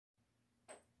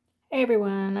Hey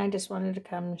everyone, I just wanted to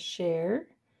come share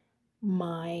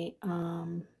my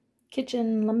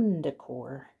kitchen lemon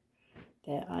decor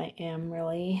that I am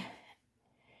really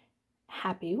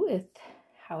happy with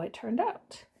how it turned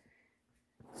out.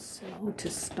 So to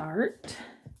start,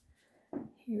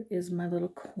 here is my little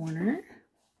corner,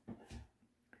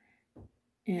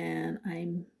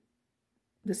 and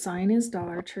the sign is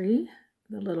Dollar Tree,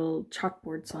 the little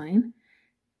chalkboard sign,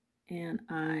 and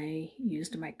I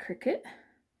used my Cricut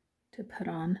to put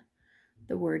on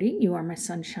the wording, "You are my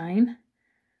sunshine."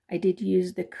 I did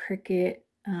use the Cricut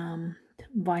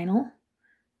vinyl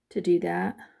to do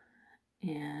that,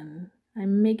 and I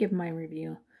may give my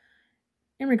review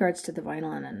in regards to the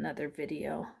vinyl in another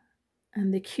video.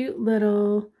 And the cute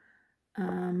little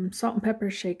salt and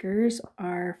pepper shakers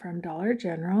are from Dollar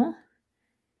General,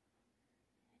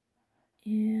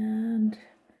 and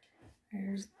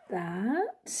there's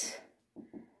that.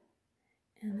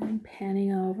 And then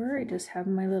panning over, I just have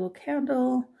my little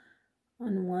candle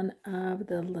on one of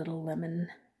the little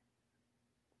lemon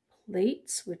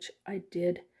plates, which I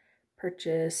did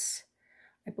purchase,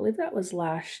 I believe that was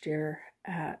last year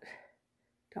at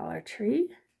Dollar Tree.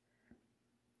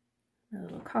 The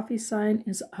little coffee sign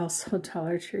is also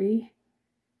Dollar Tree.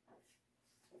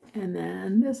 And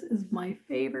then this is my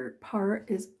favorite part,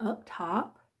 is up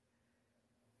top,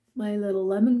 my little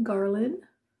lemon garland,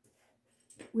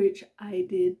 which I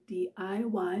did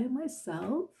DIY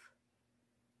myself.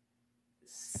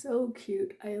 So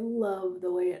cute. I love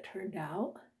the way it turned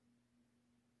out.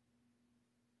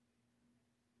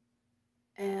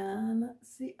 And let's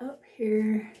see up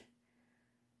here,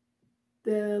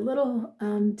 the little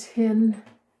tin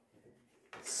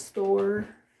store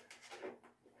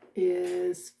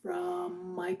is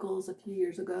from Michael's a few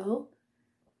years ago.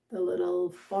 The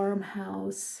little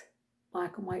farmhouse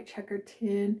black and white checkered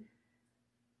tin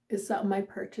is something I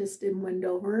purchased in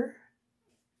Wendover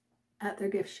at their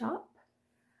gift shop.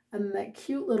 And that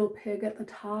cute little pig at the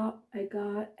top I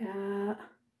got at,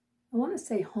 I want to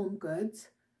say Home Goods,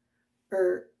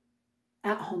 or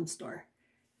at Home Store.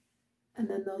 And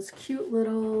then those cute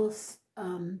little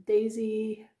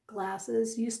daisy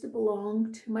glasses used to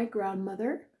belong to my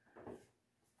grandmother.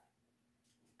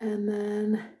 And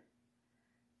then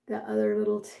the other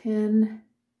little tin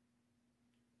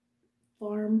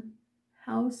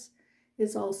farmhouse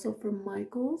is also from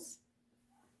Michael's.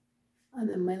 And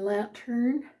then my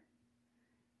lantern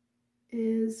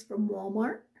is from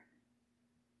Walmart.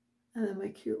 And then my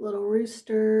cute little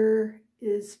rooster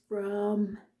is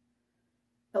from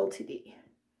LTD.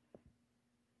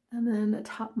 And then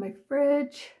atop my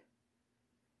fridge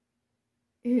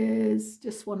is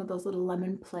just one of those little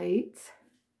lemon plates.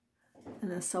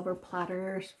 And the silver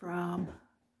platters from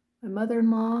my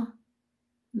mother-in-law.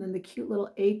 And then the cute little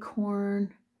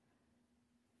acorn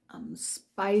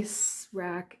spice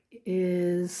rack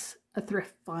is a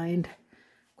thrift find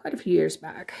quite a few years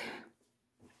back.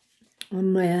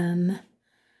 And then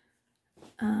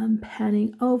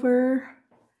panning over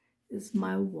is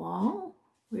my wall,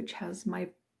 which has my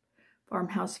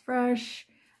Farmhouse Fresh,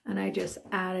 and I just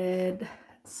added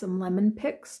some lemon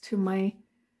picks to my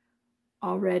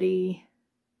already,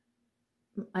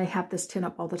 I have this tin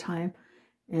up all the time,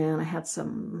 and I had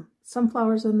some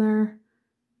sunflowers in there,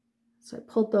 so I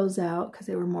pulled those out because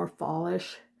they were more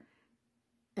fallish.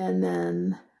 And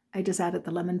then I just added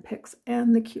the lemon picks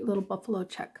and the cute little buffalo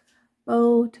check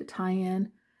bow to tie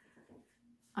in.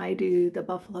 I do the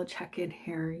buffalo check in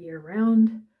here year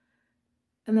round.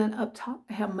 And then up top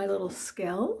I have my little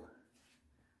scale,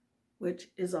 which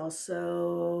is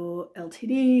also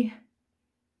LTD.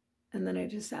 And then I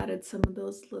just added some of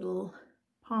those little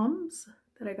palms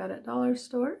that I got at Dollar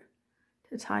Store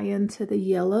to tie into the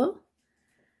yellow.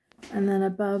 And then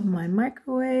above my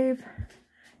microwave,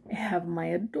 I have my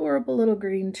adorable little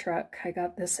green truck. I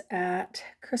got this at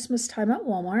Christmas time at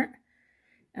Walmart.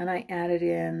 And I added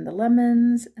in the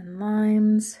lemons and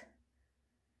limes.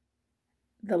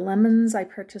 The lemons I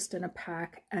purchased in a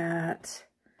pack at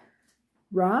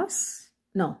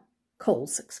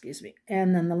Kohl's, excuse me.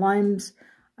 And then the limes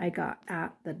I got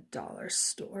at the Dollar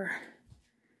Store.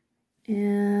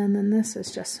 And then this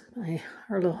is just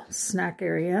our little snack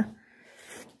area.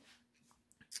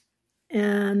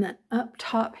 And then up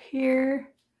top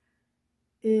here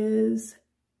is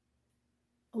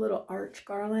a little arch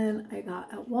garland I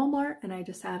got at Walmart, and I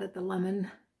just added the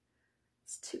lemon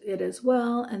to it as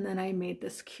well. And then I made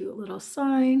this cute little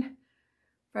sign,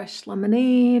 fresh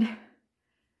lemonade,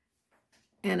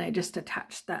 and I just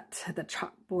attached that to the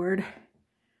chalkboard.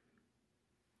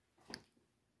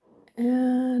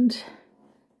 And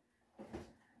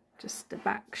just a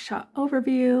back shot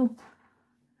overview.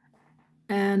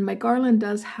 And my garland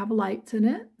does have lights in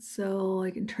it, so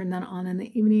I can turn that on in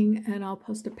the evening, and I'll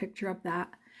post a picture of that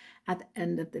at the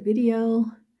end of the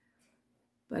video.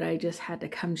 But I just had to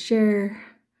come share.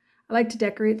 I like to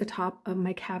decorate the top of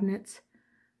my cabinets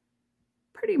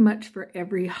pretty much for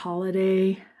every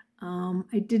holiday.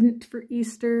 I didn't for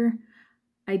Easter.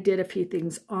 I did a few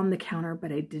things on the counter,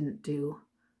 but I didn't do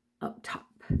up top.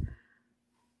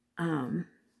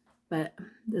 But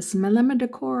this is my lemon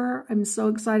decor. I'm so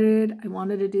excited. I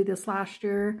wanted to do this last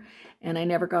year and I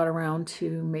never got around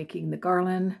to making the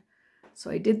garland.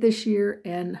 So I did this year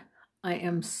and I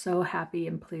am so happy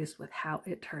and pleased with how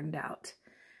it turned out.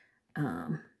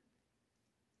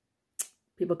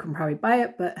 People can probably buy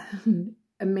it, but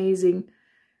amazing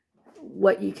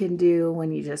what you can do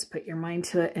when you just put your mind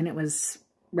to it, and it was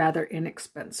rather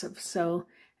inexpensive. So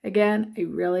again, I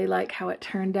really like how it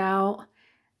turned out,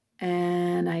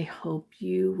 and I hope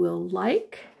you will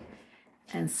like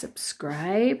and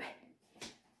subscribe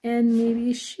and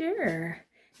maybe share.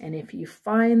 And if you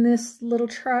find this little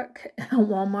truck at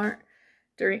Walmart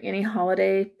during any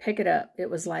holiday, pick it up.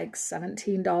 It was like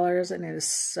 $17 and it is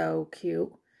so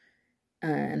cute,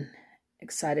 and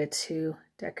excited to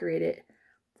decorate it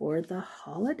for the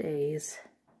holidays.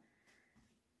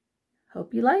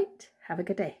 Hope you liked. Have a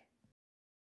good day.